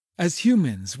As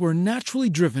humans, we're naturally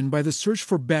driven by the search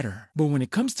for better. But when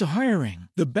it comes to hiring,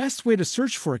 the best way to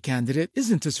search for a candidate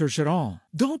isn't to search at all.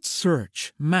 Don't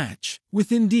search, match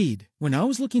with Indeed. When I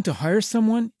was looking to hire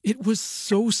someone, it was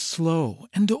so slow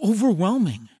and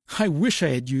overwhelming. I wish I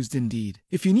had used Indeed.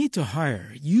 If you need to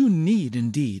hire, you need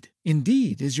Indeed.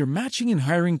 Indeed is your matching and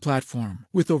hiring platform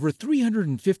with over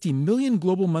 350 million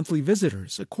global monthly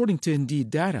visitors, according to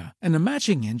Indeed data, and a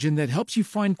matching engine that helps you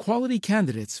find quality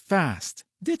candidates fast.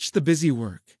 Ditch the busy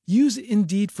work. Use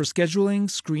Indeed for scheduling,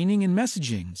 screening, and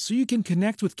messaging so you can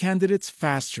connect with candidates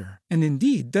faster. And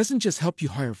Indeed doesn't just help you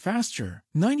hire faster.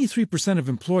 93% of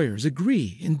employers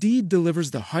agree Indeed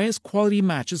delivers the highest quality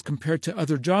matches compared to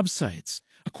other job sites,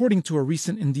 according to a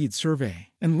recent Indeed survey.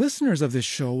 And listeners of this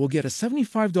show will get a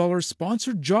 $75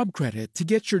 sponsored job credit to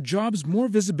get your jobs more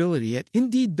visibility at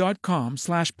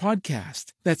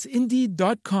Indeed.com/podcast. That's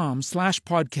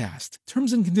Indeed.com/podcast.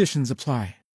 Terms and conditions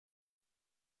apply.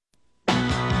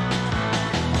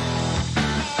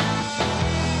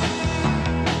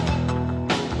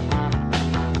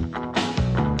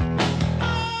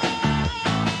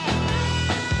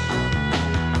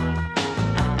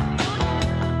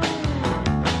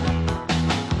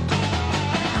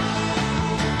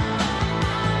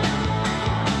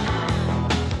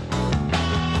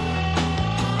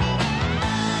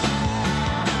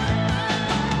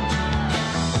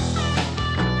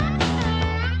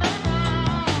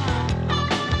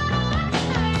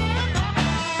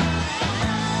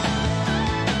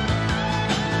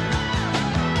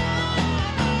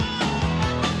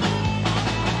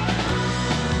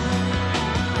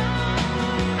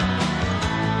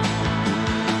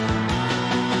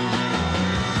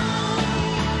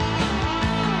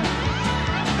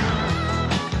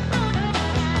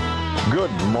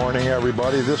 Good morning,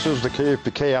 everybody. This is the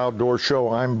KFPK Outdoor Show.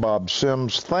 I'm Bob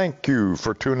Sims. Thank you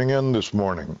for tuning in this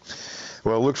morning.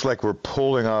 Well, it looks like we're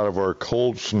pulling out of our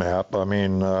cold snap. I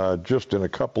mean, just in a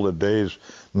couple of days,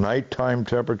 nighttime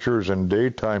temperatures and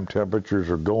daytime temperatures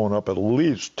are going up at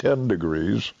least 10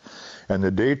 degrees. And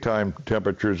the daytime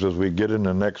temperatures, as we get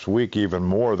into next week, even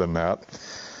more than that.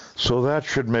 So that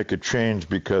should make a change,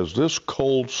 because this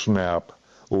cold snap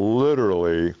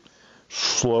literally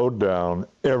slowed down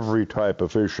every type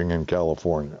of fishing in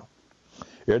California.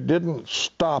 It didn't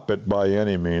stop it by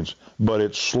any means, but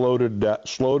it slowed it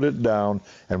down,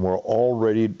 and we're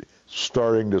already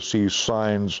starting to see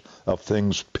signs of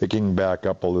things picking back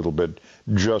up a little bit,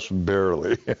 just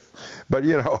barely. But,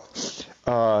 you know,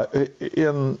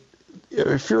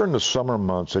 if you're in the summer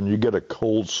months and you get a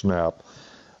cold snap,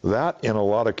 that in a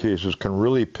lot of cases can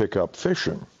really pick up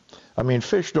fishing. I mean,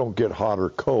 fish don't get hot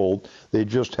or cold. They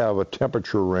just have a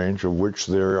temperature range of which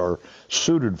they are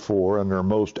suited for and they're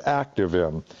most active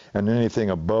in. And anything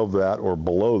above that or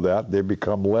below that, they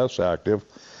become less active.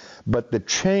 But the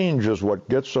change is what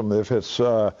gets them. If it's,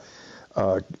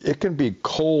 it can be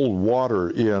cold water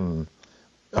in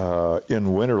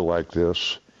winter like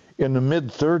this in the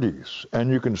mid-30s,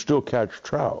 and you can still catch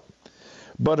trout.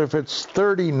 But if it's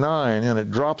 39 and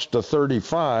it drops to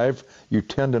 35, you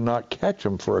tend to not catch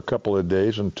them for a couple of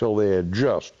days until they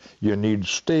adjust. You need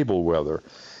stable weather.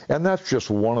 And that's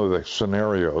just one of the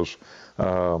scenarios.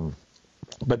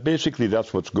 But basically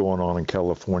that's what's going on in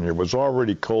California. It was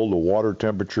already cold. The water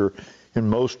temperature in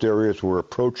most areas were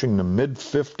approaching the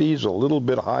mid-50s, a little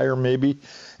bit higher maybe,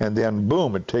 and then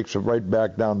boom, it takes it right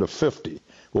back down to 50.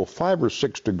 Well, 5 or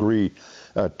 6 degree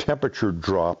temperature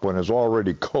drop when it's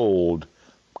already cold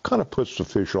kind of puts the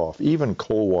fish off, even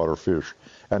cold water fish,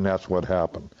 and that's what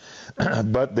happened.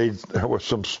 But there were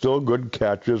some still good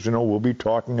catches. You know, we'll be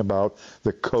talking about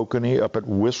the kokanee up at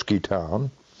Whiskey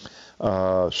Town.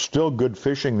 Still good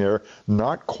fishing there,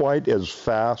 not quite as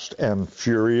fast and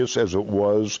furious as it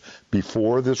was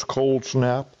before this cold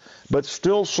snap, but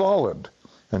still solid.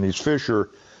 And these fish are,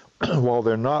 while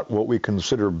they're not what we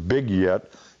consider big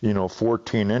yet, you know,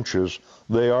 14 inches,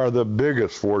 they are the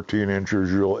biggest 14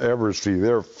 inches you'll ever see.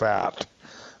 They're fat.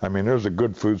 I mean, there's a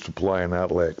good food supply in that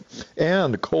lake.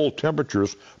 And the cold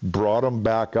temperatures brought them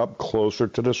back up closer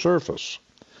to the surface.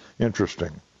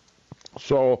 Interesting.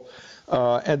 So,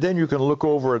 and then you can look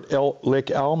over at Lake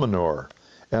Almanor,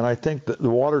 and I think that the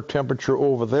water temperature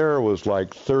over there was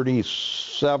like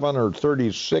 37 or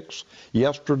 36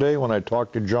 yesterday when I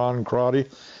talked to John Crotty.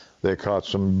 They caught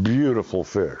some beautiful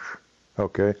fish.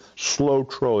 Okay, slow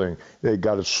trolling. They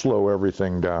got to slow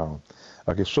everything down.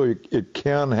 Okay, so it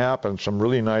can happen. Some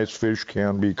really nice fish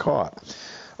can be caught.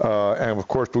 And of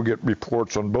course, we'll get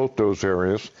reports on both those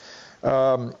areas.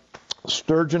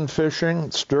 Sturgeon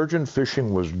fishing. Sturgeon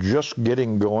fishing was just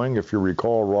getting going. If you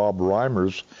recall, Rob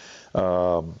Reimers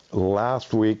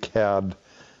last week had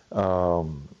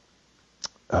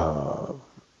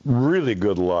really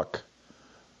good luck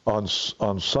on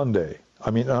Sunday. I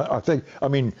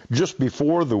mean, just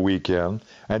before the weekend,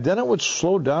 and then it would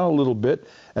slow down a little bit,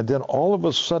 and then all of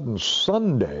a sudden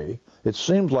Sunday, it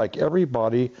seems like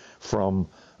everybody from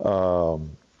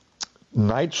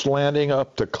Knights Landing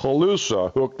up to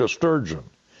Calusa hooked a sturgeon.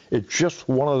 It's just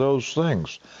one of those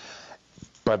things.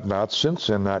 But not since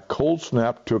then. That cold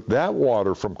snap took that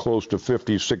water from close to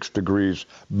 56 degrees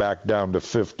back down to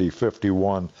 50,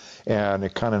 51, and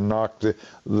it kind of knocked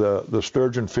the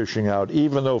sturgeon fishing out.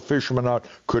 Even though fishermen out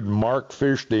could mark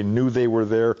fish, they knew they were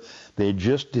there, they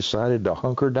just decided to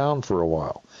hunker down for a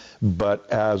while. But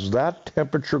as that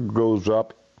temperature goes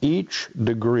up each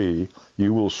degree,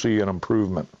 you will see an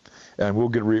improvement. And we'll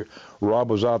get Rob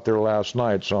was out there last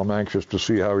night, so I'm anxious to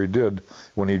see how he did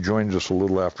when he joins us a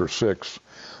little after 6.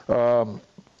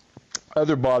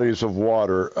 Other bodies of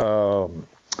water.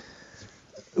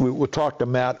 We'll talk to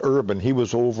Matt Urban. He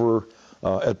was over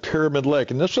at Pyramid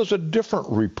Lake, and this is a different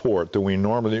report than we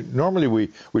normally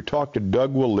we talk to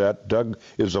Doug Willett. Doug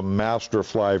is a master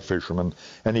fly fisherman,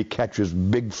 and he catches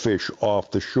big fish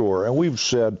off the shore. And we've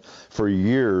said for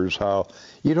years how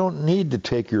you don't need to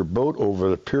take your boat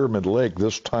over to Pyramid Lake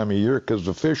this time of year because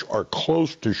the fish are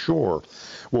close to shore.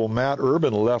 Well, Matt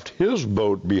Urban left his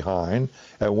boat behind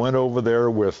and went over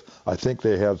there with, I think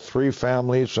they had 3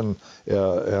 families, and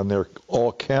they're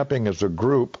all camping as a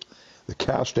group,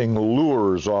 casting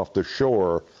lures off the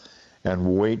shore,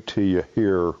 and wait till you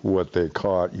hear what they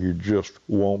caught. You just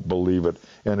won't believe it.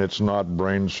 And it's not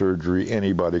brain surgery.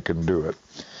 Anybody can do it.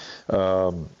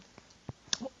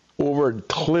 Over at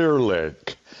Clear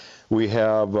Lake, we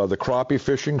have the crappie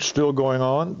fishing still going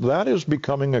on. That is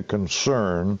becoming a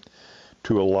concern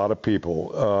to a lot of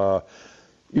people.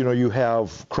 You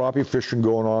have crappie fishing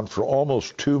going on for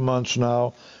almost 2 months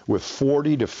now with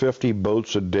 40 to 50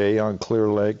 boats a day on Clear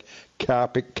Lake,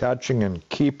 catching and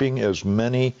keeping as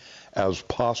many as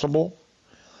possible.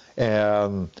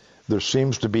 And there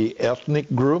seems to be ethnic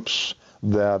groups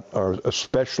that are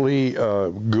especially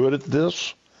good at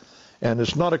this. And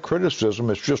it's not a criticism,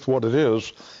 it's just what it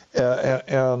is.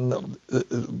 And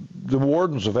the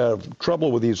wardens have had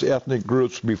trouble with these ethnic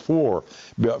groups before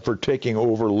for taking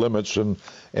over limits and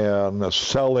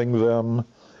selling them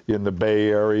in the Bay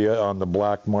Area on the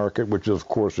black market, which is, of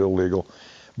course, illegal.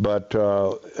 But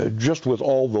just with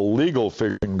all the legal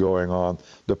fishing going on,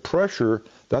 the pressure,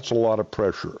 that's a lot of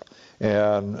pressure.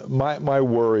 And my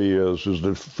worry is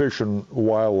the Fish and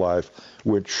Wildlife,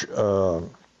 which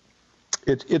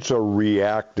it's a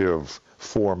reactive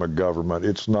form of government.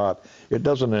 It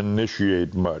doesn't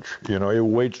initiate much. It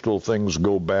waits till things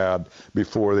go bad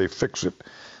before they fix it.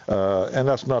 And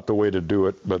that's not the way to do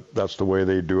it, but that's the way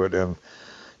they do it. And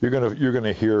you're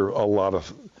gonna hear a lot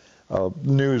of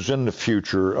news in the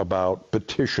future about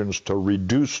petitions to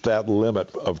reduce that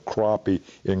limit of crappie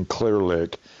in Clear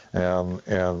Lake and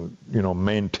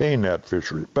maintain that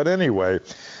fishery. But anyway,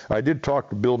 I did talk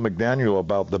to Bill McDaniel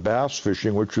about the bass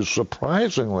fishing, which is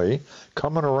surprisingly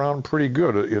coming around pretty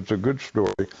good. It's a good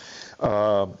story.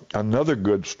 Another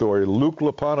good story, Luke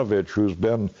Lipanovich, who's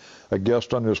been a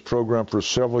guest on this program for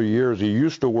several years. He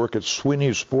used to work at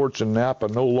Sweeney Sports in Napa,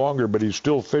 no longer, but he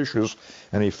still fishes,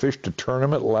 and he fished a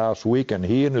tournament last week, and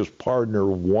he and his partner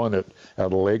won it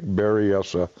at Lake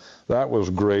Berryessa. That was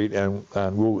great, and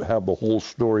we'll have the whole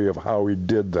story of how he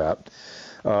did that.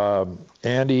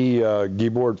 Andy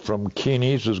Giebord from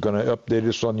Keeney's is going to update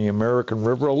us on the American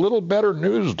River. A little better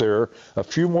news there. A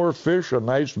few more fish, a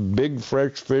nice big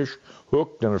fresh fish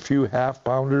hooked, and a few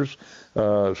half-pounders.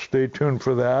 Stay tuned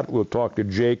for that. We'll talk to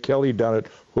Jay Kelly down at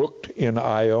Hooked in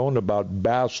Ione about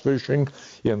bass fishing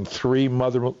in 3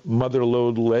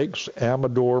 motherlode lakes,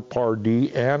 Amador,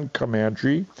 Pardee, and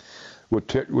Comanche.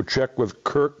 We'll check with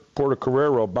Kirk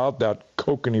Portocarrero about that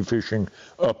kokanee fishing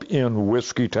up in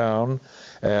Whiskeytown,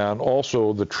 and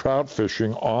also the trout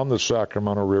fishing on the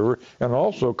Sacramento River. And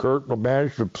also, Kirk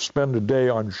managed to spend a day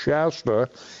on Shasta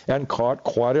and caught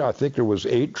I think there was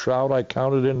 8 trout I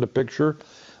counted in the picture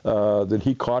that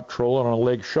he caught trolling on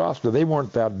Lake Shasta. They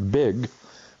weren't that big.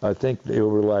 I think they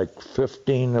were like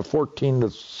 14 to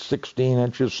 16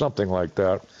 inches, something like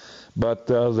that. But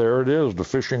there it is. The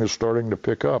fishing is starting to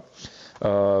pick up.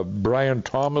 Brian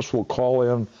Thomas will call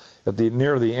in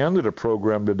near the end of the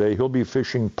program today. He'll be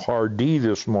fishing Pardee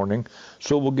this morning,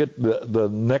 so we'll get the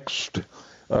next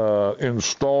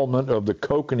installment of the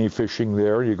kokanee fishing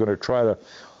there. You're going to try to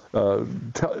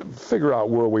figure out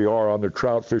where we are on the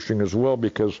trout fishing as well,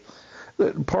 because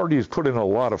Pardee's put in a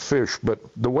lot of fish, but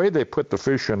the way they put the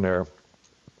fish in there,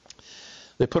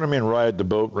 they put them in right at the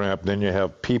boat ramp, then you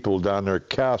have people down there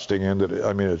casting into it.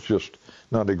 I mean, it's just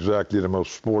not exactly the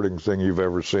most sporting thing you've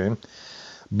ever seen.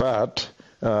 But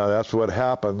that's what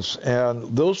happens.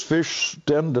 And those fish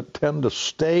tend to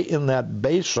stay in that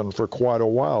basin for quite a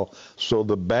while. So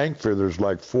the there's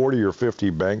like 40 or 50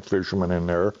 bank fishermen in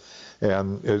there,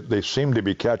 and they seem to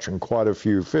be catching quite a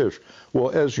few fish. Well,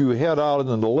 as you head out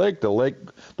into the lake, the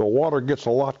water gets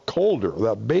a lot colder.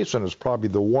 That basin is probably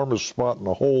the warmest spot in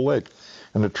the whole lake,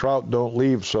 and the trout don't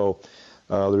leave. So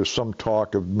there's some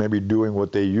talk of maybe doing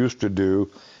what they used to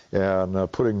do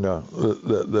and putting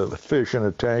the fish in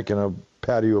a tank in a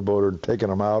patio boat and taking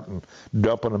them out and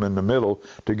dumping them in the middle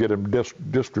to get them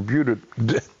distributed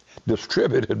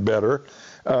better.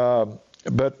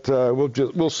 But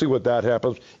we'll see what that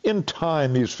happens. In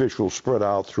time, these fish will spread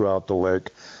out throughout the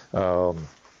lake,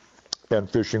 and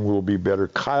fishing will be better.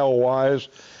 Kyle Wise,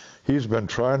 he's been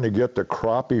trying to get the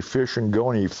crappie fishing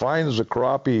going. He finds the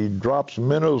crappie, he drops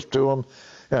minnows to them,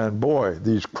 and boy,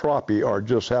 these crappie are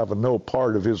just having no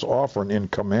part of his offering in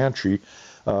Comanche.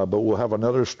 But we'll have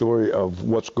another story of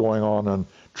what's going on in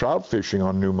trout fishing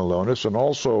on New Melones, and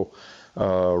also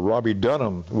Robbie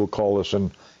Dunham will call us,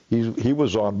 and he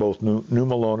was on both New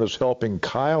Melones helping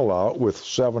Kyle out with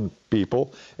 7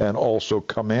 people, and also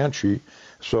Comanche.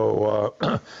 So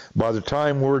by the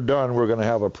time we're done, we're going to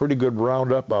have a pretty good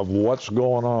roundup of what's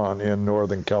going on in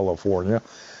Northern California.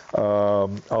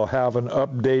 I'll have an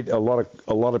update.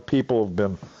 A lot of people have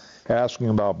been asking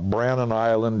about Brannan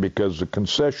Island because the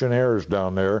concessionaires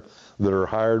down there that are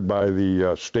hired by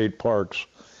the state parks,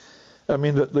 I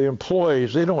mean, the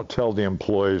employees, they don't tell the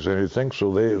employees anything,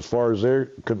 so as far as they're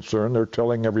concerned, they're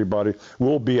telling everybody,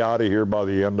 we'll be out of here by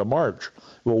the end of March.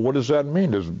 Well, what does that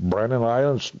mean? Is Brannan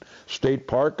Island State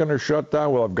Park going to shut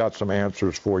down? Well, I've got some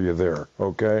answers for you there,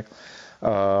 okay?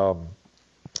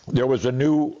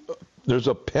 There's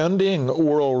a pending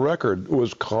world record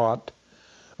was caught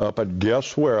up at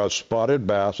guess where, a spotted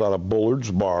bass out of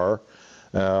Bullard's Bar.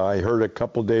 I heard a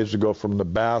couple days ago from the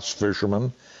bass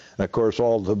fishermen. And of course,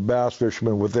 all the bass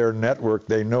fishermen with their network,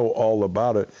 they know all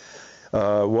about it.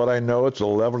 What I know, it's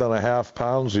 11.5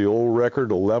 pounds. The old record,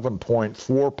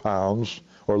 11.4 pounds,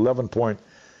 or 11 point,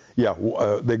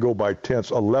 they go by tenths.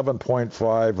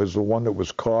 11.5 is the one that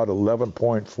was caught.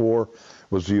 11.4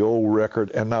 was the old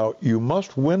record. And now you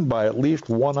must win by at least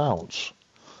 1 ounce.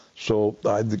 So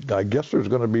I guess there's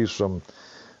going to be some,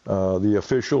 the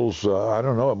officials, I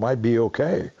don't know, it might be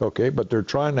okay, but they're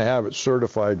trying to have it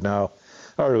certified now.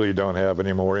 I really don't have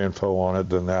any more info on it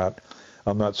than that.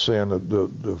 I'm not saying that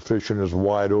the fishing is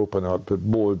wide open out at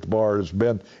Bullard's Bar. It's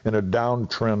been in a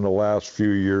downtrend the last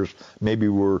few years. Maybe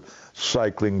we're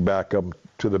cycling back up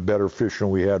to the better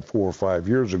fishing we had 4 or 5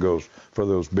 years ago for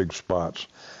those big spots.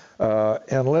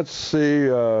 And let's see,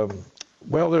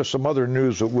 there's some other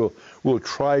news that we'll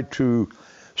try to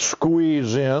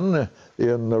squeeze in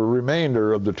the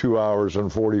remainder of the 2 hours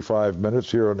and 45 minutes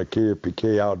here on the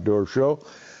KFPK Outdoor Show.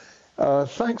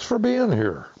 Thanks for being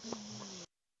here.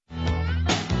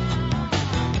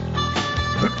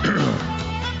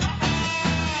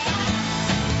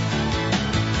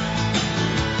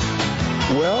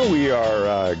 Well, we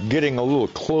are getting a little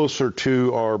closer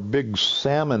to our big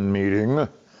salmon meeting,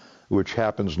 which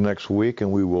happens next week,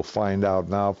 and we will find out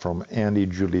now from Andy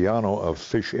Giuliano of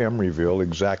Fish Emeryville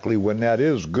exactly when that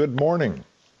is. Good morning.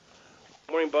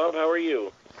 Morning, Bob. How are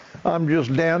you? I'm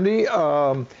just dandy.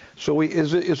 So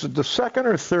is it the 2nd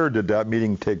or 3rd that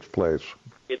meeting takes place?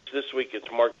 It's this week.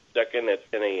 It's March 2nd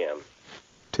at 10 a.m.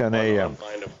 10 a.m.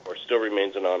 Online, of course. Still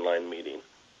remains an online meeting.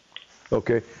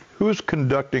 Okay. Who's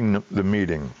conducting the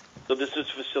meeting? So this is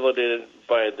facilitated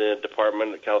by the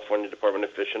California Department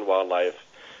of Fish and Wildlife,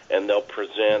 and they'll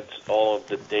present all of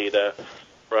the data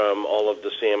from all of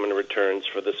the salmon returns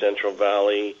for the Central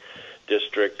Valley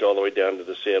District all the way down to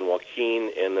the San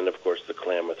Joaquin, and then, of course, the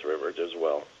Klamath River as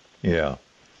well. Yeah.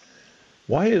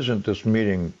 Why isn't this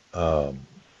meeting on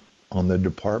the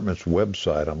department's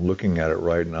website? I'm looking at it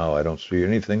right now. I don't see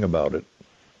anything about it.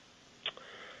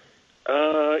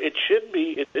 It should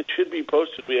be. It should be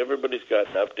posted. Everybody's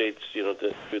gotten updates,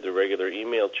 through the regular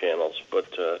email channels, but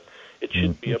it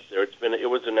should be up there. It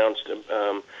was announced.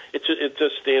 It's a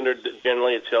standard.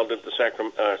 Generally, it's held at the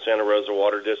Santa Rosa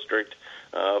Water District.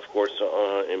 Of course,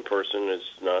 in person is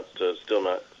still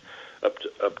not up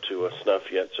to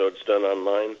snuff yet, so it's done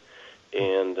online.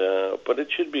 And but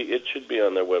it should be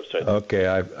on their website. Okay,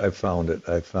 I found it.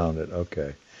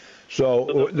 Okay.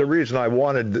 So the reason I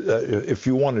wanted, if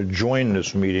you want to join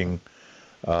this meeting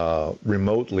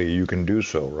remotely, you can do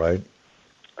so, right?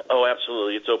 Oh,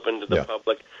 absolutely. It's open to the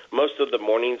public. Most of the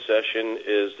morning session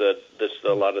is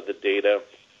a lot of the data.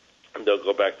 They'll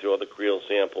go back through all the creel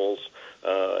samples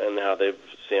and how they've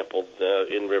sampled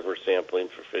in-river sampling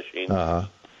for fishing,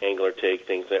 angler take,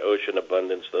 things like ocean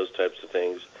abundance, those types of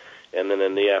things. and then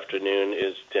in the afternoon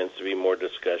tends to be more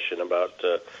discussion about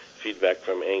feedback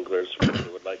from anglers, what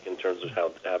they would like in terms of how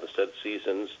to set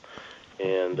seasons,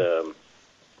 and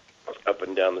up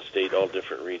and down the state, all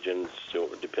different regions, so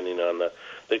depending on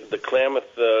the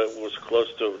Klamath was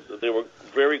close to, they were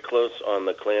very close on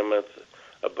the Klamath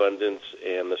abundance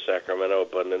and the Sacramento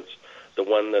abundance. The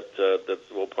one that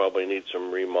will probably need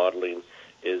some remodeling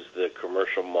is the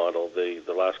commercial model. The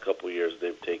last couple of years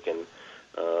they've taken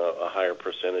a higher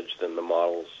percentage than the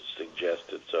models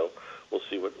suggested. So we'll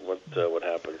see what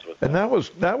happens with that. And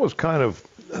that was kind of,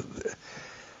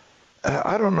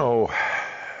 I don't know.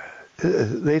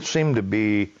 They seem to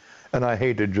be, and I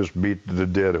hate to just beat the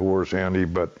dead horse, Andy,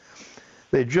 but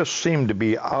they just seem to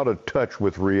be out of touch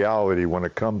with reality when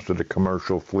it comes to the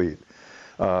commercial fleet.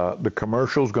 The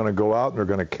commercial's going to go out and they're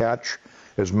going to catch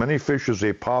as many fish as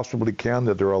they possibly can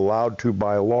that they're allowed to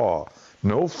by law.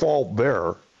 No fault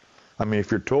there. I mean, if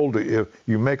you're told if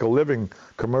you make a living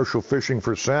commercial fishing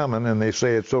for salmon and they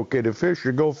say it's okay to fish,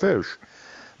 you go fish.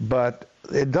 But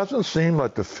it doesn't seem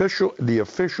like the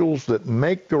officials that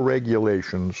make the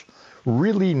regulations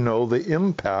really know the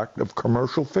impact of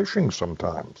commercial fishing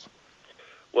sometimes.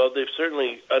 Well, they've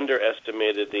certainly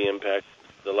underestimated the impact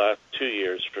the last 2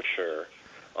 years for sure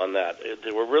on that.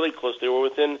 They were really close. They were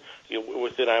within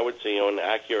I would say, an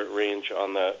accurate range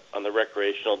on the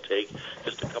recreational take,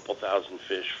 just a couple thousand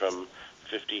fish from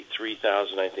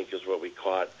 53,000, I think, is what we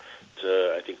caught,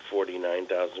 to I think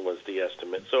 49,000 was the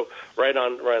estimate. So right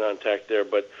on tack there.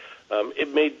 But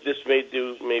this may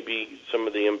do maybe some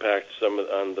of the impact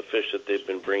on the fish that they've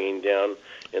been bringing down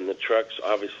in the trucks.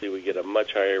 Obviously, we get a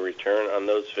much higher return on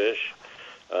those fish,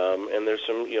 and there's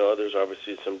there's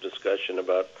obviously some discussion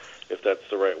about if that's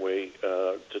the right way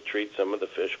to treat some of the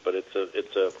fish. But it's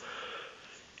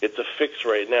a fix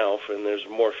right now, and there's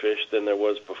more fish than there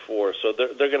was before. So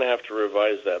they're going to have to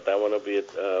revise that. That one will be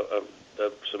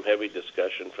some heavy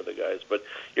discussion for the guys. But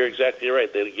you're exactly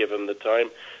right. They give them the time.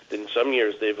 In some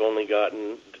years, they've only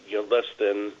gotten less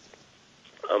than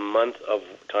a month of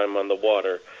time on the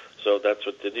water. So that's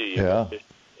what they do. Yeah.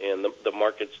 And the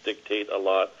markets dictate a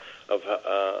lot of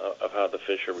how the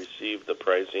fish are received, the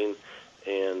pricing,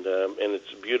 and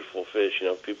it's beautiful fish.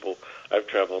 I've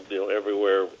traveled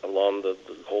everywhere along the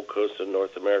whole coast of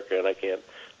North America, and I can't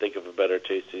think of a better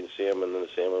tasting salmon than the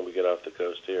salmon we get off the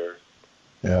coast here.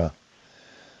 Yeah.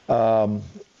 Well,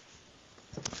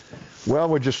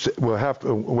 we'll have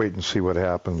to wait and see what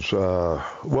happens.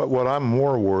 What I'm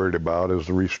more worried about is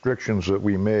the restrictions that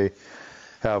we may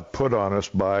have put on us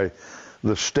by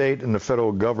the state and the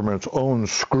federal government's own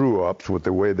screw-ups with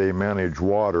the way they manage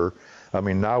water. I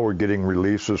mean, now we're getting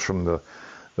releases from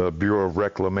the Bureau of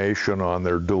Reclamation on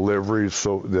their deliveries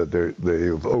so that they've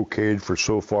okayed for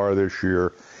so far this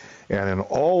year. And in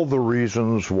all the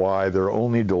reasons why they're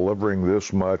only delivering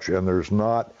this much, and there's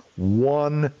not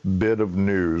one bit of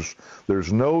news.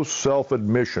 There's no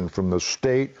self-admission from the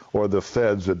state or the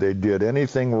feds that they did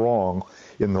anything wrong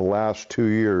in the last 2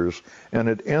 years, and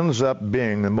it ends up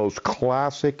being the most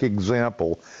classic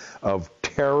example of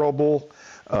terrible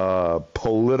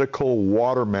political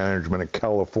water management in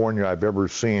California I've ever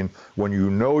seen, when you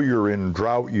know you're in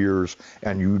drought years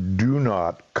and you do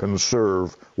not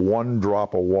conserve one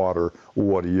drop of water.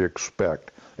 What do you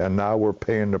expect? And now we're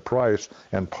paying the price,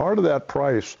 and part of that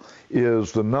price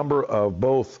is the number of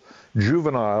both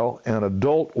juvenile and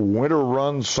adult winter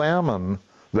run salmon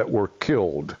that were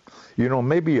killed.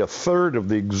 Maybe a third of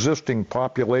the existing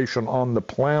population on the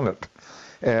planet.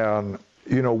 And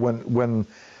when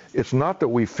it's not that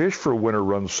we fish for winter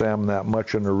run salmon that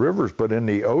much in the rivers, but in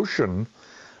the ocean,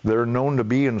 they're known to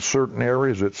be in certain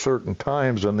areas at certain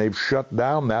times, and they've shut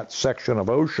down that section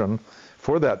of ocean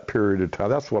for that period of time.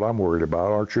 That's what I'm worried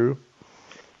about, aren't you?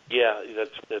 Yeah,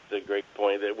 that's a great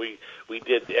point. That we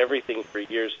did everything for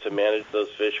years to manage those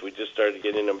fish. We just started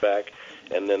getting them back,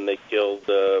 and then they killed,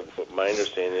 what my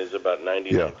understanding is, about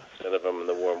 99% of them in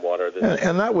the warm water.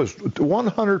 And that was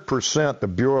 100% the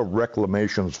Bureau of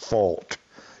Reclamation's fault.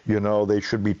 They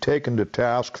should be taken to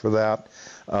task for that.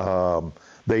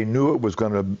 They knew it was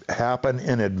going to happen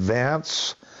in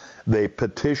advance. They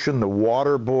petitioned the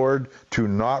water board to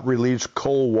not release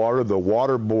cold water. The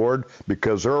water board,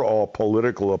 because they're all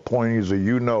political appointees of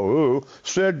you-know-who,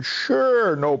 said,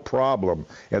 sure, no problem.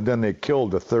 And then they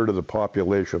killed a third of the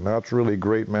population. That's really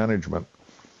great management.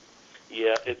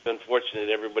 Yeah, it's unfortunate.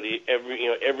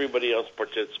 Everybody else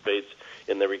participates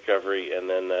in the recovery, and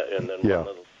then yeah.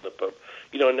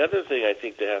 Another thing I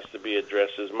think that has to be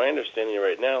addressed is my understanding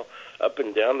right now, up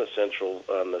and down the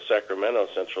Sacramento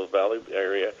Central Valley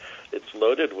area, it's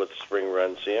loaded with spring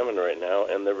run salmon right now,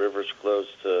 and the river's closed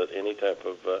to any type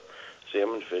of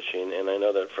salmon fishing, and I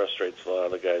know that frustrates a lot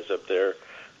of the guys up there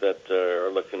that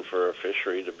are looking for a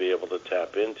fishery to be able to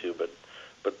tap into.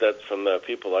 But that's from the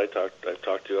people I've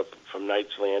talked to up from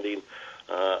Knight's Landing,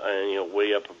 and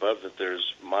way up above that.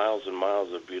 There's miles and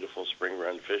miles of beautiful spring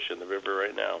run fish in the river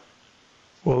right now.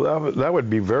 Well, that would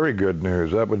be very good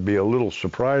news. That would be a little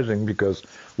surprising because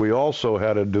we also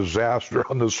had a disaster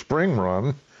on the spring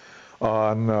run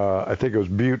on, I think it was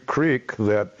Butte Creek,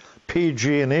 that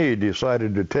PG&E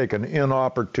decided to take an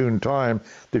inopportune time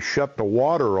to shut the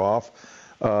water off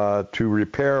to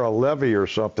repair a levee or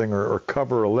something, or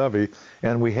cover a levee,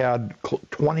 and we had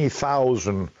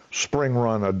 20,000 spring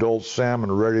run adult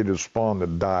salmon ready to spawn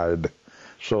that died.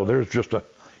 So there's just the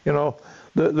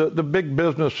big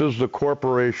businesses, the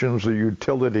corporations, the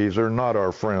utilities are not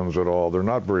our friends at all. They're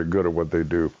not very good at what they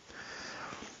do.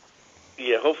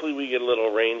 Yeah, hopefully we get a little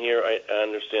rain here. I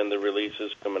understand the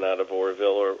releases coming out of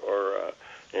Oroville or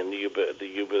in the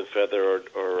Yuba Feather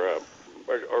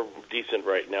are decent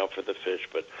right now for the fish,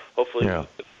 but hopefully we get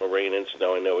some rain and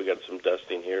snow. I know we got some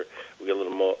dusting here. We get a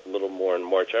little more in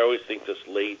March. I always think this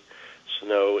late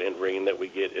snow and rain that we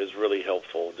get is really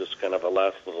helpful, just kind of a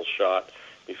last little shot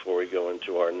before we go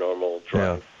into our normal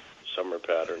dry summer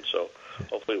pattern. So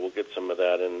hopefully we'll get some of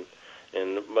that,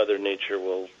 and Mother Nature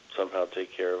will somehow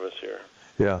take care of us here.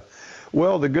 Yeah.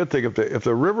 Well, the good thing, if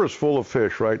the river's full of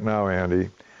fish right now, Andy,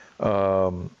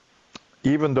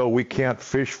 even though we can't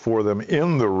fish for them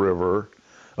in the river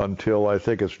until I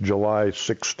think it's July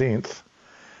 16th,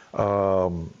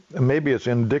 maybe it's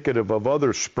indicative of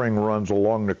other spring runs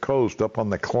along the coast up on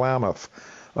the Klamath,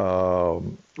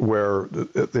 where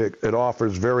it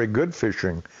offers very good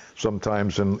fishing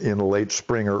sometimes in late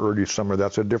spring or early summer.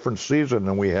 That's a different season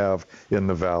than we have in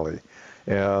the valley.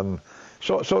 And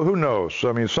so who knows?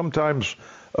 I mean, sometimes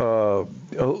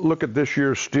look at this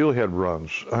year's steelhead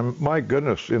runs. My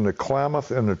goodness, in the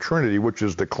Klamath and the Trinity, which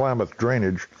is the Klamath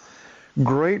drainage,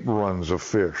 great runs of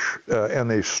fish. And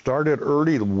they started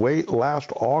late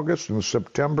last August and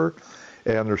September,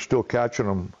 and they're still catching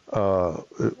them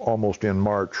almost in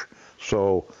March.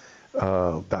 So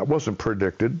that wasn't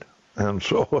predicted. And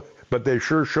so, but they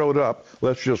sure showed up.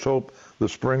 Let's just hope the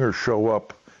springers show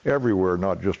up everywhere,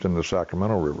 not just in the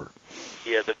Sacramento River.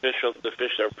 Yeah, the fish are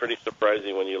pretty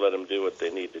surprising when you let them do what they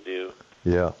need to do.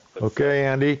 Yeah. Okay,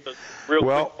 Andy. Real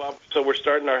quick, Bob. So we're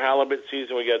starting our halibut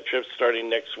season. We got trips starting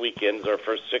next weekend. It's our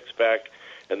first six-pack,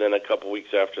 and then a couple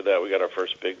weeks after that, we got our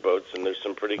first big boats. And there's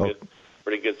some pretty good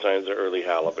signs of early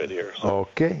halibut here. So.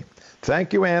 Okay.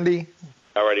 Thank you, Andy.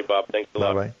 All righty, Bob. Thanks a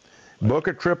lot. Bye-bye. Book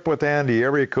a trip with Andy.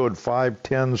 Area code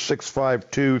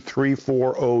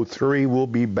 510-652-3403. We'll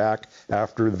be back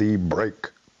after the break.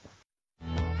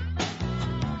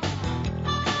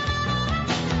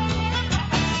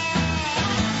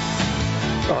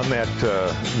 On that,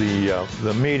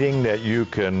 the meeting that you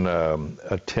can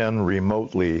attend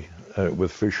remotely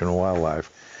with Fish and Wildlife,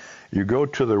 you go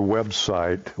to their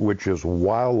website, which is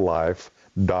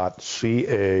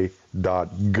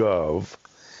wildlife.ca.gov,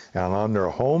 and on their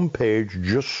homepage,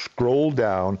 just scroll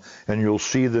down, and you'll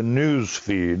see the news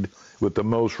feed with the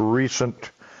most recent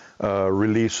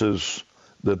releases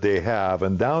that they have.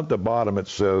 And down at the bottom, it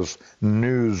says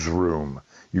Newsroom.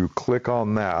 You click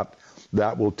on that.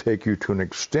 That will take you to an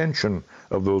extension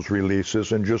of those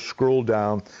releases, and just scroll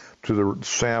down to the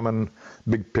salmon,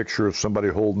 big picture of somebody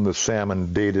holding the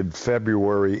salmon dated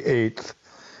February 8th,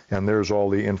 and there's all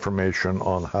the information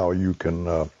on how you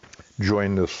can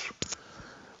join this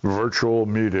virtual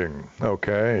meeting.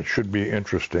 Okay, it should be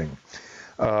interesting.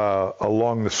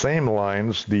 Along the same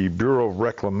lines, the Bureau of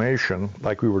Reclamation,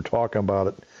 like we were talking about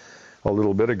it a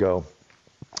little bit ago,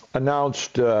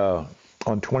 announced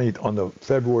on the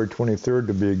February 23rd,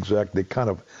 to be exact, they kind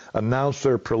of announced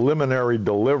their preliminary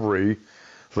delivery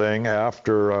thing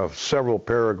after several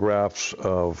paragraphs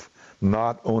of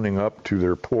not owning up to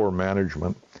their poor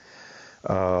management.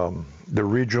 The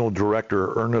regional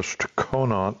director, Ernest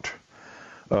Conant,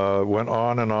 went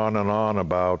on and on and on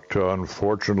about,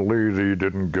 unfortunately, they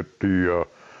didn't get the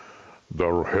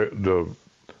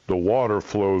water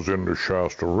flows into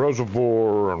Shasta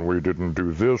Reservoir, and we didn't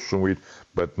do this,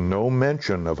 but no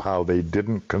mention of how they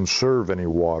didn't conserve any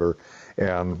water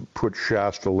and put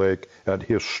Shasta Lake at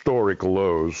historic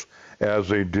lows, as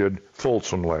they did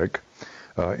Folsom Lake.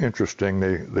 Interesting,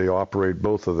 they operate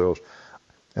both of those.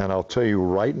 And I'll tell you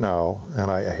right now, and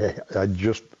I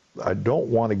don't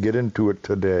want to get into it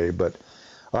today, but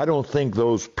I don't think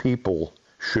those people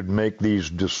should make these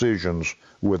decisions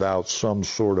without some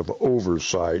sort of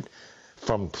oversight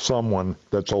from someone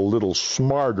that's a little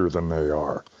smarter than they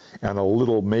are and a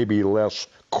little maybe less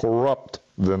corrupt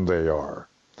than they are.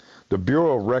 The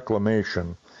Bureau of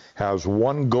Reclamation has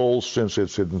one goal since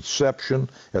its inception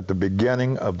at the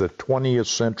beginning of the 20th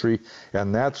century,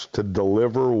 and that's to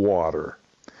deliver water.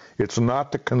 It's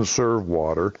not to conserve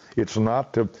water. It's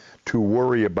not to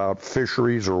worry about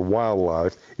fisheries or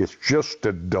wildlife. It's just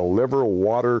to deliver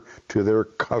water to their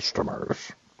customers.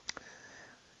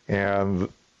 And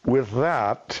with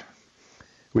that,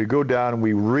 we go down and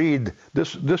we read,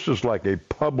 this is like a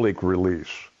public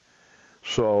release.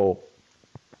 So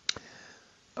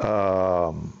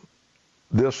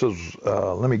this is,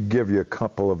 let me give you a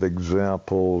couple of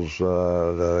examples.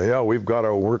 Yeah, we've got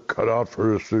our work cut out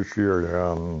for us this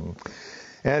year.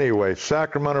 Anyway,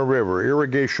 Sacramento River,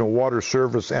 irrigation, water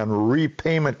service, and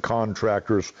repayment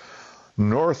contractors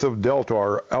north of Delta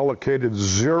are allocated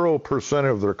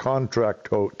 0% of their contract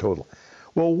total.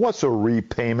 Well, what's a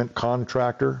repayment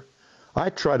contractor? I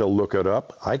try to look it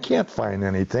up. I can't find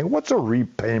anything. What's a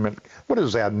repayment? What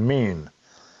does that mean?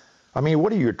 I mean,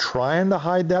 what are you trying to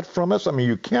hide that from us? I mean,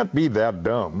 you can't be that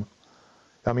dumb.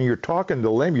 I mean, you're talking to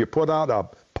Lim. You put out a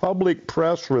public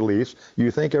press release. You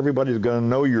think everybody's going to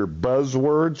know your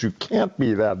buzzwords? You can't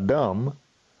be that dumb.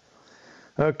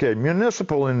 Okay,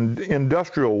 municipal and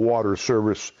industrial water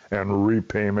service and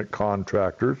repayment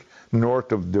contractors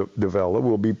north of Davila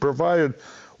will be provided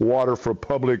water for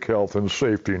public health and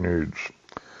safety needs,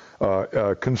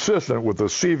 consistent with the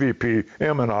CVP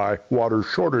M&I water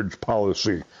shortage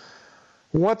policy.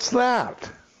 What's that?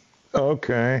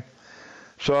 Okay,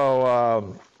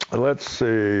 so let's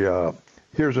see.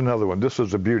 Here's another one. This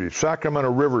is a beauty.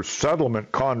 Sacramento River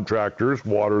settlement contractors,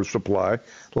 water supply.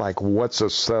 Like, what's a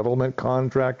settlement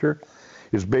contractor?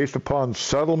 Is based upon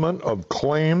settlement of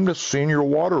claimed senior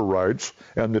water rights,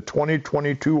 and the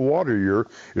 2022 water year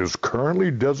is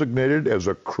currently designated as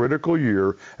a critical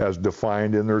year as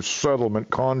defined in their settlement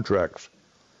contracts.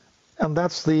 And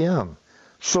that's the end.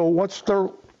 So what's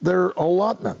their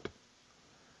allotment?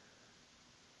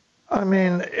 I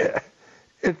mean,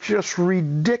 it's just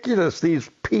ridiculous. These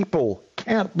people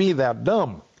can't be that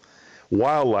dumb.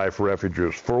 Wildlife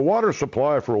refuges. For water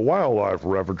supply for wildlife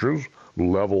refuges,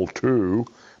 level 2,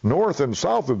 north and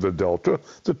south of the Delta,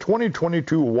 the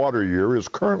 2022 water year is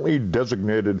currently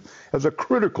designated as a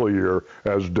critical year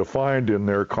as defined in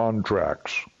their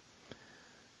contracts.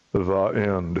 The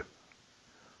end.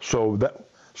 So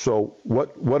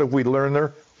what have we learned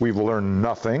there? We've learned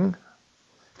nothing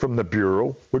from the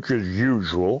Bureau, which is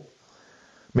usual.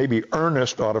 Maybe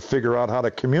Ernest ought to figure out how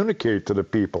to communicate to the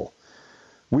people.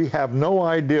 We have no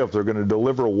idea if they're going to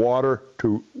deliver water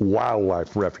to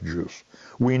wildlife refuges.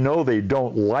 We know they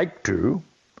don't like to.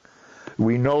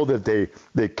 We know that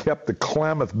they kept the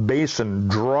Klamath Basin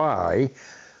dry,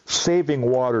 saving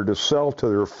water to sell to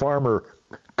their farmer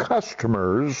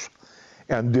customers,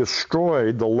 and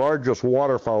destroyed the largest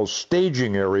waterfowl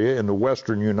staging area in the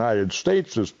western United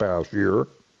States this past year.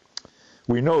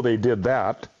 We know they did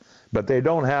that, but they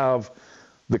don't have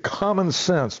the common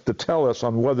sense to tell us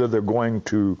on whether they're going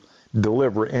to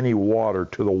deliver any water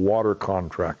to the water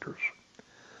contractors.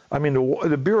 I mean,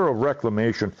 the Bureau of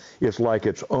Reclamation is like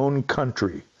its own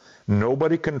country.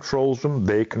 Nobody controls them.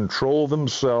 They control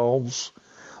themselves.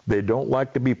 They don't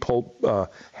like to be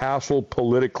hassled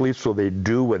politically, so they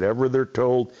do whatever they're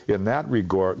told in that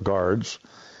regards.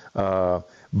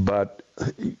 But,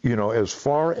 you know, as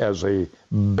far as a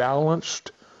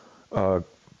balanced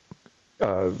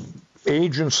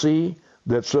agency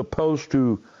that's supposed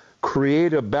to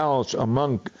create a balance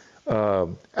among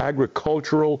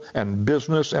agricultural and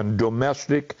business and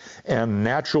domestic and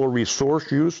natural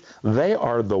resource use, they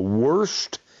are the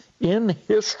worst in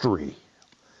history.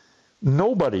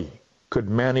 Nobody could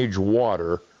manage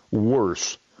water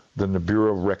worse than the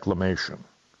Bureau of Reclamation.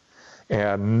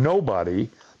 And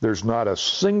there's not a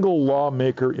single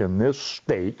lawmaker in this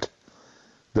state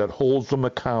that holds them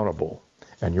accountable.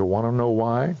 And you want to know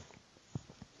why?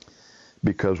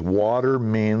 Because water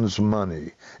means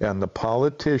money. And the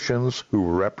politicians who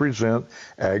represent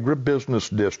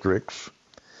agribusiness districts,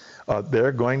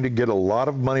 they're going to get a lot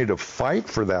of money to fight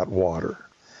for that water.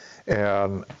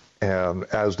 And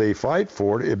as they fight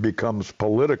for it, it becomes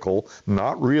political,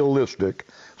 not realistic.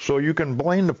 So you can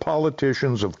blame the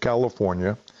politicians of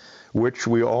California, which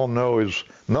we all know is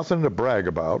nothing to brag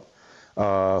about,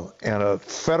 and a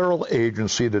federal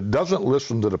agency that doesn't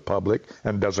listen to the public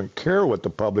and doesn't care what the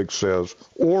public says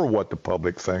or what the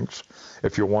public thinks.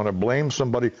 If you want to blame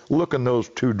somebody, look in those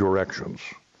two directions,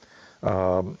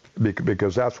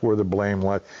 because that's where the blame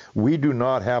lies. We do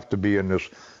not have to be in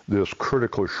this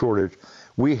critical shortage.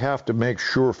 We have to make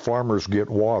sure farmers get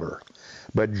water.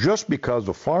 But just because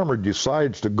a farmer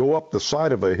decides to go up the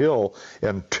side of a hill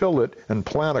and till it and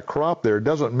plant a crop there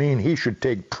doesn't mean he should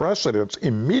take precedence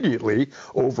immediately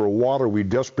over water we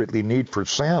desperately need for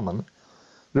salmon.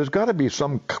 There's got to be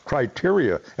some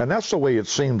criteria, and that's the way it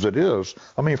seems it is.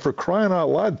 I mean, for crying out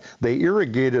loud, they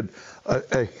irrigated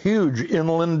a huge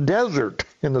inland desert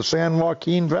in the San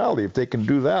Joaquin Valley. If they can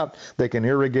do that, they can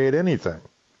irrigate anything.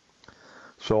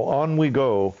 So on we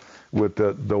go with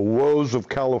the woes of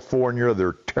California,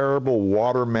 their terrible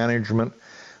water management,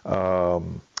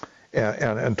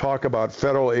 and talk about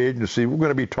federal agency. We're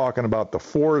going to be talking about the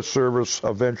Forest Service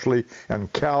eventually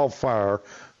and CAL FIRE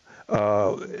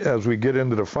as we get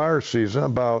into the fire season,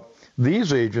 about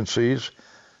these agencies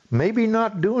maybe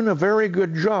not doing a very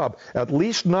good job, at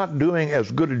least not doing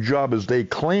as good a job as they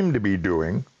claim to be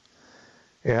doing.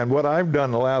 And what I've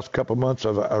done the last couple of months,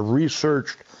 I've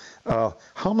researched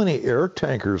how many air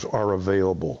tankers are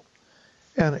available.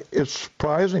 And it's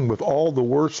surprising, with all the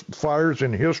worst fires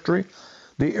in history,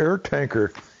 the air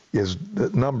tanker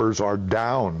the numbers are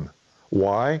down.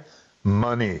 Why?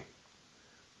 Money.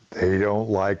 They don't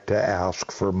like to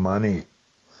ask for money.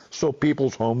 So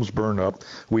people's homes burn up.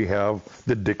 We have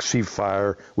the Dixie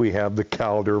Fire. We have the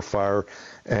Calder Fire.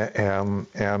 And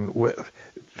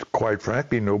quite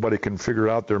frankly, nobody can figure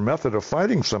out their method of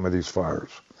fighting some of these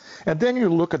fires. And then you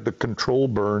look at the control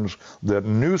burns that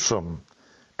Newsom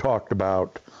talked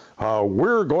about, how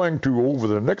we're going to, over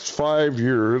the next 5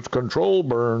 years, control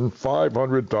burn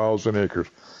 500,000 acres.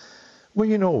 Well,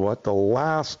 you know what? The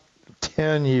last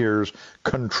 10 years,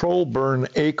 control burn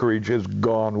acreage has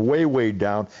gone way, way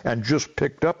down and just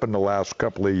picked up in the last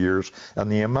couple of years.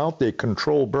 And the amount they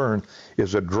control burn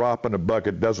is a drop in a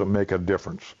bucket, doesn't make a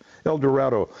difference. El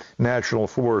Dorado National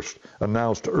Forest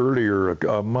announced earlier,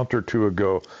 a month or two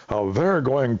ago, how they're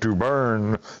going to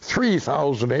burn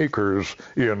 3,000 acres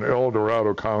in El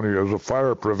Dorado County as a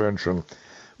fire prevention.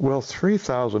 Well,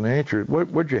 3,000 acres,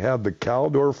 would you have the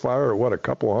Caldor fire, a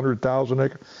couple 100,000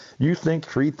 acres? You think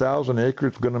 3,000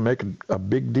 acres is going to make a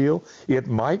big deal? It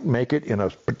might make it in a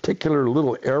particular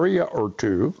little area or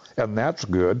two, and that's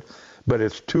good, but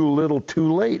it's too little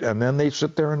too late, and then they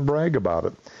sit there and brag about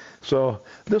it. So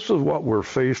this is what we're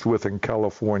faced with in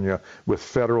California with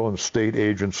federal and state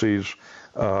agencies,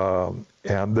 and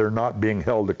they're not being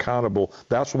held accountable.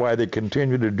 That's why they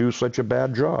continue to do such a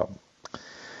bad job.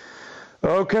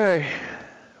 Okay,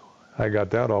 I got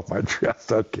that off my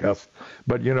chest, I guess.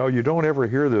 But, you don't ever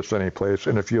hear this anyplace,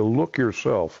 and if you look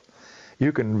yourself,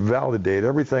 you can validate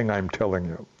everything I'm telling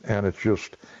you. And it's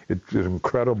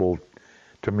incredible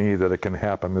to me that it can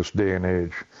happen this day and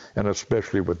age, and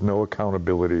especially with no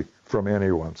accountability from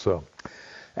anyone. So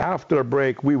after the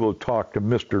break, we will talk to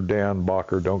Mr. Dan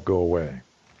Bacher. Don't go away.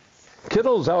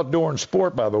 Kittle's Outdoor and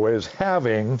Sport, by the way, is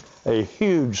having a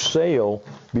huge sale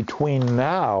between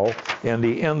now and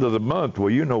the end of the month. Well,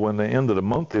 you know when the end of the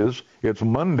month is. It's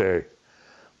Monday.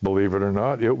 Believe it or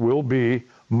not, it will be,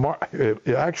 Monday's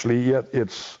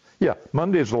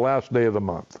the last day of the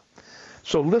month.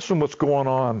 So listen what's going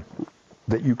on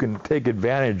that you can take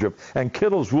advantage of. And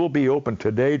Kittle's will be open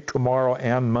today, tomorrow,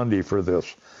 and Monday for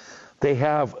this. They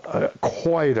have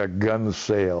quite a gun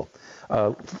sale.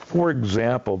 For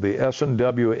example, the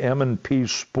S&W M&P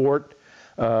Sport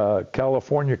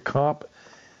California Comp,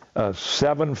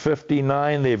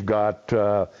 $759. They've got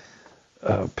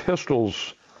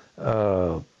pistols,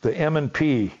 the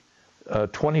M&P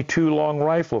 22 long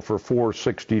rifle for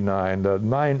 $469.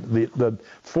 The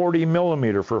 40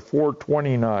 millimeter for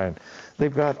 $429.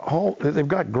 They've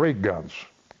got great guns,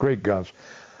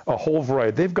 a whole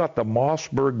variety. They've got the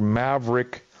Mossberg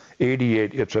Maverick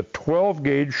 88. It's a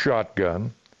 12-gauge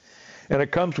shotgun, and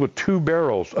it comes with two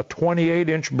barrels, a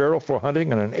 28-inch barrel for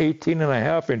hunting and an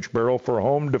 18.5-inch barrel for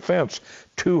home defense,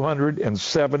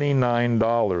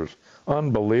 $279.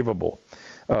 Unbelievable.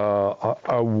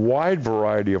 A wide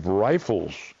variety of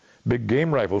rifles, big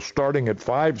game rifles, starting at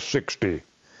 $560.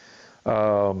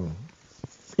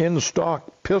 In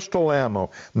stock, pistol ammo,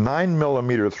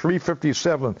 9mm,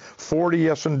 357, 40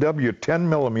 S&W,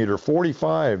 10mm,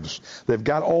 45s. They've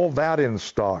got all that in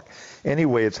stock.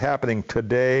 Anyway, it's happening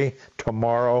today,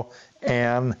 tomorrow,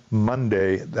 and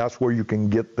Monday. That's where you can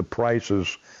get the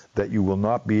prices that you will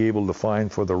not be able to find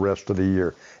for the rest of the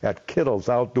year at Kittle's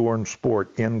Outdoor and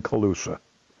Sport in Colusa.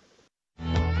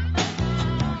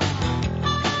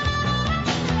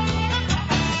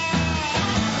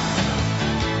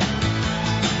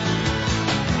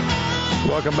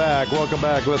 Welcome back.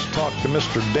 Let's talk to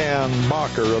Mr. Dan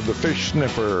Bacher of the Fish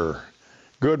Sniffer.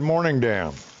 Good morning,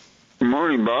 Dan. Good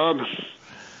morning, Bob.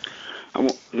 I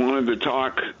wanted to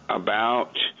talk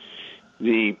about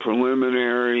the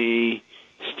preliminary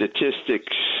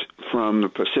statistics from the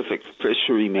Pacific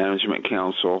Fishery Management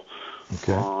Council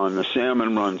on the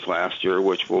salmon runs last year,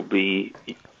 which will be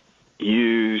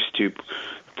used to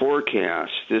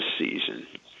forecast this season.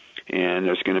 And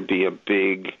there's going to be a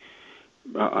big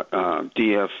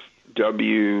DFW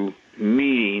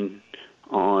meeting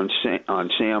on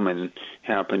salmon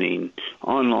happening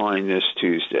online this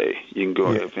Tuesday. You can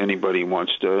go if anybody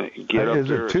wants to get up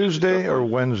there. Is it Tuesday or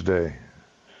Wednesday?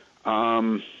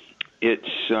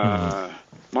 It's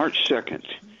March 2nd.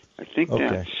 I think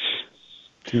that's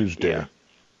Tuesday. Yeah.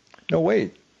 No,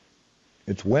 wait.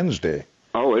 It's Wednesday.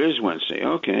 Oh, it is Wednesday.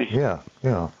 Okay. Yeah.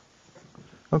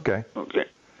 Okay.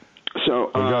 So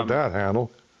we got that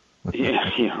handled.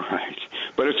 yeah, right.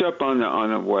 But it's up on the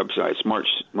website. It's March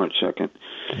 2nd.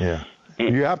 Yeah.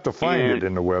 You have to find it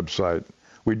in the website.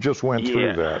 We just went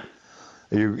through that.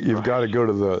 You've got to go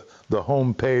to the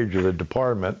home page of the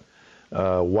department,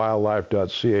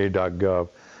 wildlife.ca.gov.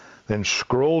 Then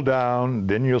scroll down.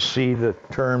 Then you'll see the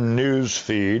term news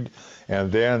feed.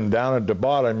 And then down at the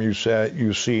bottom, you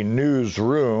see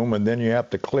newsroom, and then you have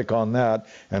to click on that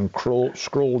and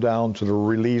scroll down to the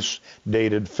release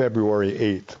dated February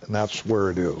 8th, and that's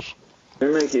where it is. They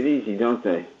make it easy, don't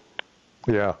they?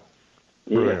 Yeah.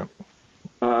 Brilliant.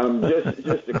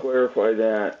 Just to clarify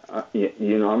that, I'm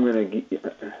going to.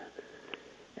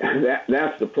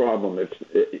 That's the problem.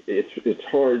 It's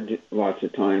hard lots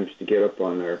of times to get up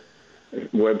on their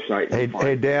website.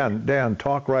 Hey, Dan,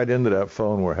 talk right into that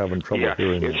phone. We're having trouble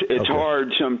hearing you. It's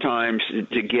hard sometimes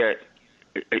to get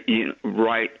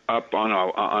right up on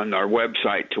our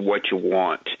website to what you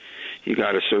want. You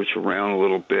got to search around a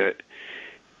little bit,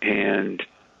 and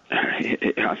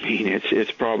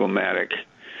it's problematic.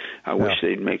 I wish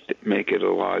they'd make it a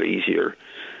lot easier.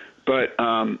 But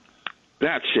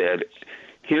that said,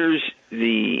 here's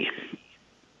the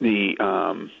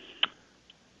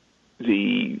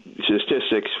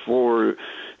statistics for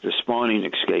the spawning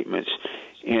escapements.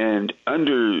 And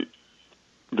under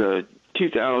the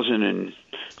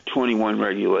 2021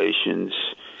 regulations,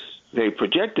 they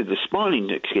projected the spawning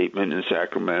escapement in the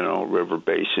Sacramento River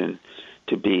Basin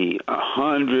to be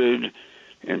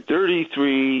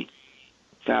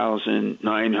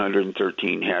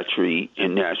 133,913 hatchery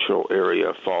and natural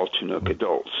area fall Chinook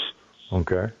adults.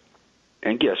 Okay.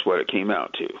 And guess what it came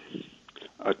out to?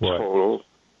 A total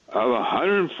of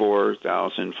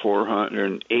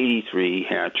 104,483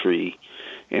 hatchery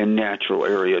and natural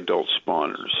area adult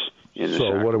spawners in the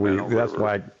Sacramento what do we? River. That's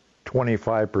like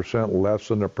 25% less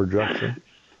than the projection.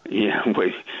 Yeah,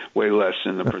 way less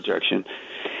than the projection.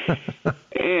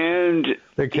 And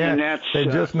they can't. And that's, they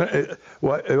just. I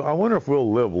wonder if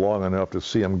we'll live long enough to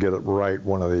see them get it right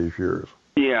one of these years.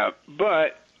 Yeah,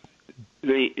 but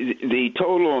the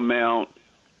total amount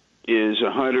is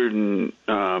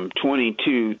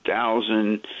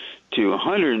 122,000 to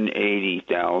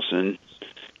 180,000.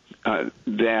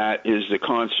 That is the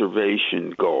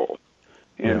conservation goal.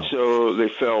 And so they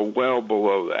fell well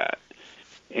below that.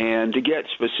 And to get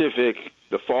specific,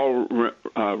 the fall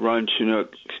run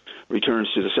Chinook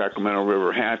returns to the Sacramento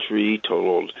River hatchery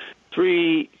totaled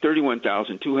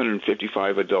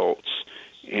 31,255 adults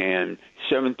and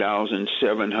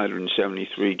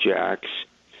 7,773 jacks.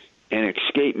 And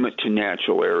escapement to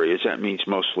natural areas, that means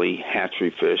mostly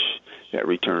hatchery fish that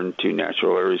return to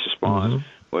natural areas of spawn,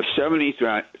 was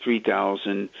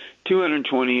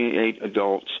 73,228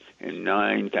 adults and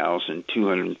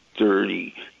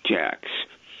 9,230 jacks.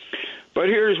 But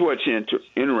here's what's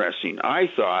interesting. I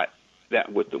thought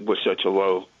that with such a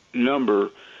low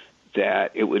number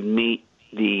that it would meet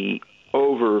the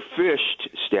overfished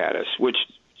status, which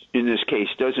in this case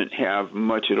doesn't have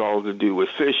much at all to do with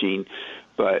fishing,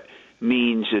 but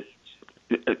means that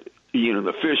the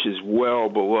fish is well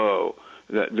below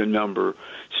the number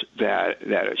that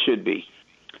it should be.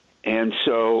 And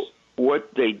so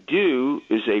what they do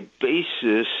is they base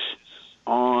this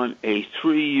on a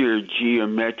 3-year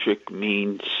geometric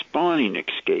mean spawning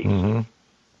escape.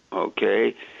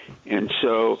 Okay? And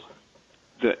so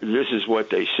this is what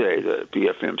they say, the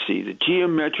BFMC. The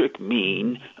geometric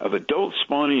mean of adult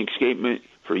spawning escapement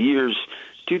for years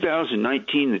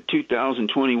 2019 to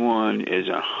 2021 is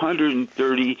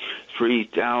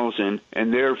 133,000,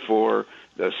 and therefore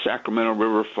the Sacramento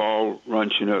River Fall Run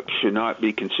Chinook should not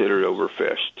be considered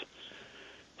overfished.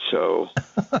 So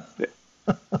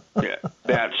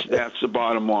that's the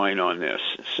bottom line on this.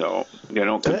 So they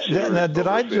don't consider it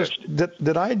overfished.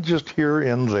 Did I just hear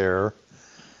in there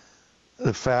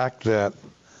the fact that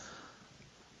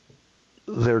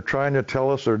they're trying to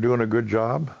tell us they're doing a good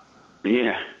job?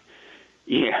 Yeah.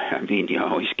 Yeah, I mean, you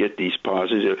always get these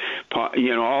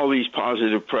all these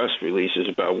positive press releases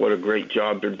about what a great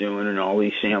job they're doing and all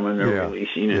these salmon they're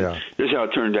releasing. And this is how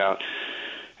it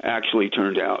actually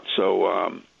turned out.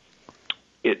 So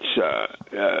it's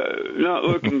not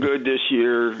looking good this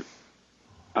year.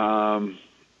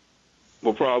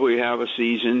 We'll probably have a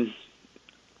season,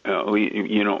 although we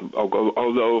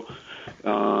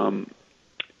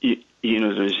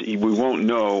won't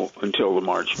know until the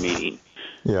March meeting.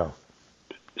 Yeah.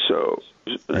 So,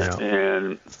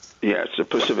 and it's the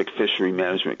Pacific Fishery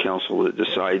Management Council that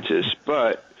decides this.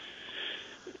 But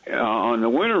on the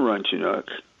winter run Chinook,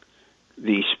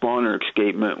 the spawner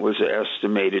escapement was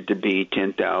estimated to be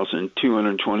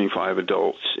 10,225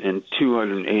 adults and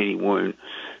 281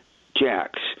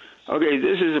 jacks. Okay,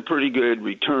 this is a pretty good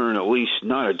return, at least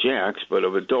not of jacks, but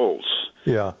of adults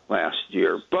last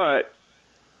year. But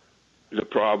the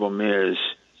problem is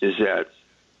that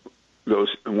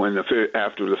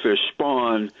after the fish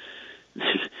spawn,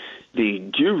 the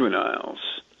juveniles,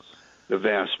 the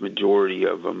vast majority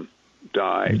of them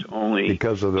died. Only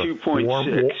because of the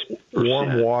 2.6%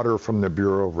 warm water from the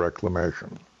Bureau of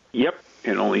Reclamation. Yep,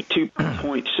 and only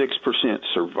 2.6%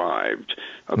 survived,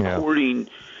 according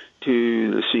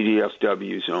to the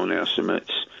CDFW's own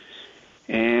estimates.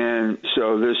 And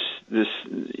so this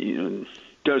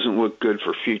doesn't look good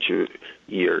for future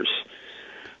years.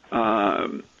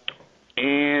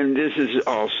 And this is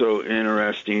also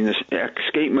interesting. This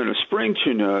escapement of spring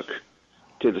Chinook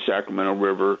to the Sacramento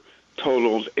River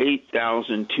totaled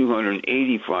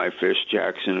 8,285 fish,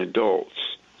 jacks, and adults.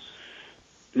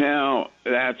 Now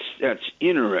that's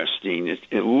interesting.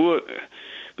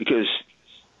 Because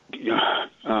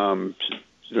the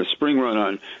spring run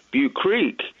on Butte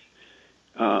Creek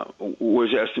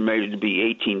was estimated to be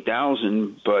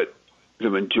 18,000, but the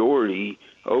majority,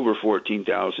 over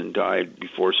 14,000, died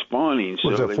before spawning. So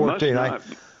was it 14?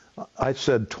 I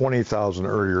said 20,000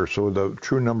 earlier, so the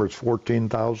true number is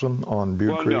 14,000 on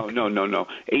Butte Creek? No.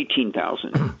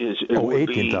 18,000 is.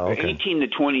 18,000. Okay. 18 to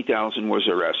 20,000 was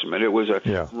their estimate. It was a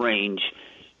range,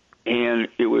 and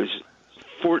it was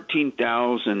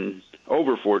 14,000,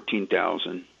 over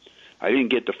 14,000. I didn't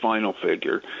get the final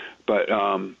figure, but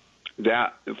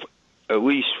that at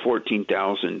least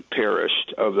 14,000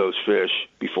 perished of those fish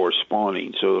before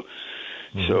spawning. So,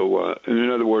 in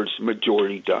other words,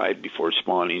 majority died before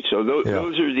spawning. So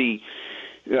those are the.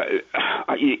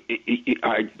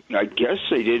 I guess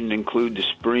they didn't include the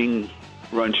spring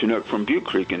run Chinook from Butte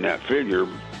Creek in that figure.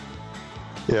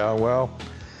 Yeah, well,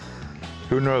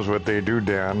 who knows what they do,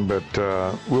 Dan? But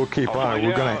we'll keep on.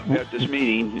 We're going to at this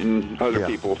meeting, and other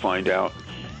people will find out.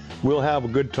 We'll have a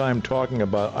good time talking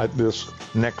about this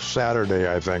next Saturday,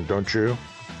 I think, don't you?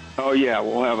 Oh yeah,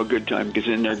 we'll have a good time because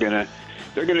then they're gonna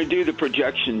do the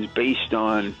projections based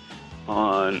on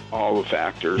all the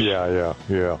factors. Yeah.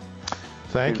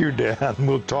 Thank you, Dan.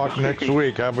 We'll talk next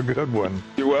week. Have a good one.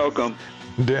 You're welcome.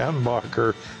 Dan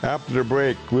Bacher. After the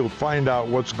break, we'll find out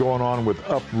what's going on with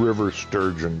upriver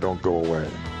sturgeon. Don't go away.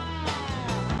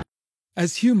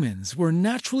 As humans, we're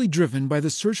naturally driven by the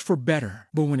search for better.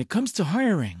 But when it comes to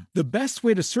hiring, the best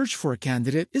way to search for a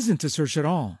candidate isn't to search at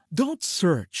all. Don't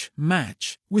search,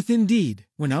 match with Indeed.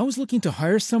 When I was looking to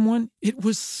hire someone, it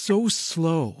was so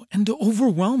slow and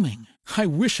overwhelming. I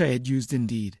wish I had used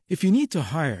Indeed. If you need to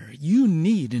hire, you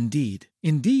need Indeed.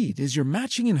 Indeed is your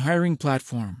matching and hiring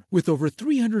platform with over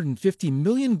 350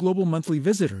 million global monthly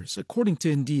visitors, according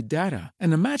to Indeed data,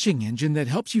 and a matching engine that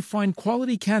helps you find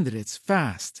quality candidates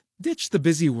fast. Ditch the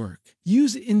busy work.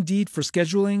 Use Indeed for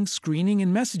scheduling, screening,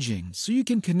 and messaging so you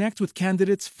can connect with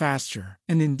candidates faster.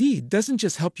 And Indeed doesn't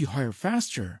just help you hire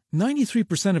faster.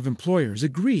 93% of employers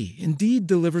agree Indeed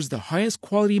delivers the highest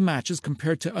quality matches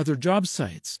compared to other job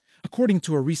sites, according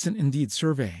to a recent Indeed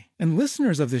survey. And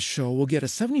listeners of this show will get a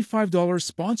 $75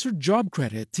 sponsored job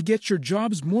credit to get your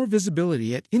jobs more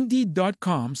visibility at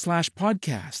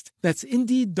Indeed.com/podcast. That's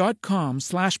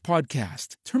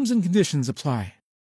Indeed.com/podcast. Terms and conditions apply.